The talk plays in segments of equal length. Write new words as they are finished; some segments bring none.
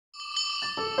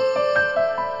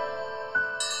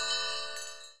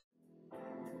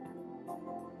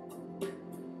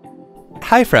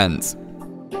Hi friends!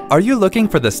 Are you looking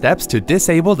for the steps to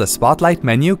disable the Spotlight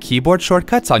menu keyboard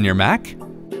shortcuts on your Mac?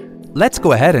 Let's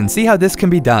go ahead and see how this can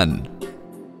be done.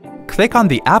 Click on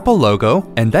the Apple logo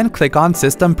and then click on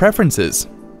System Preferences.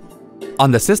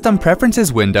 On the System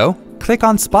Preferences window, click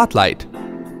on Spotlight.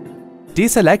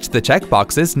 Deselect the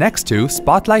checkboxes next to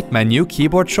Spotlight menu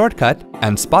keyboard shortcut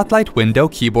and Spotlight window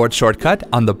keyboard shortcut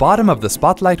on the bottom of the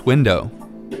Spotlight window.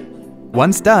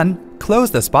 Once done,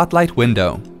 close the Spotlight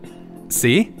window.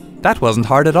 See? That wasn't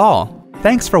hard at all.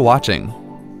 Thanks for watching.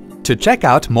 To check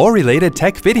out more related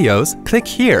tech videos, click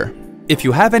here. If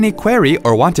you have any query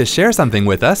or want to share something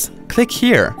with us, click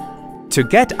here. To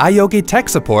get iYogi tech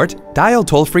support, dial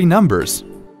toll-free numbers.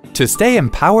 To stay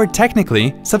empowered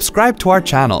technically, subscribe to our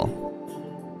channel.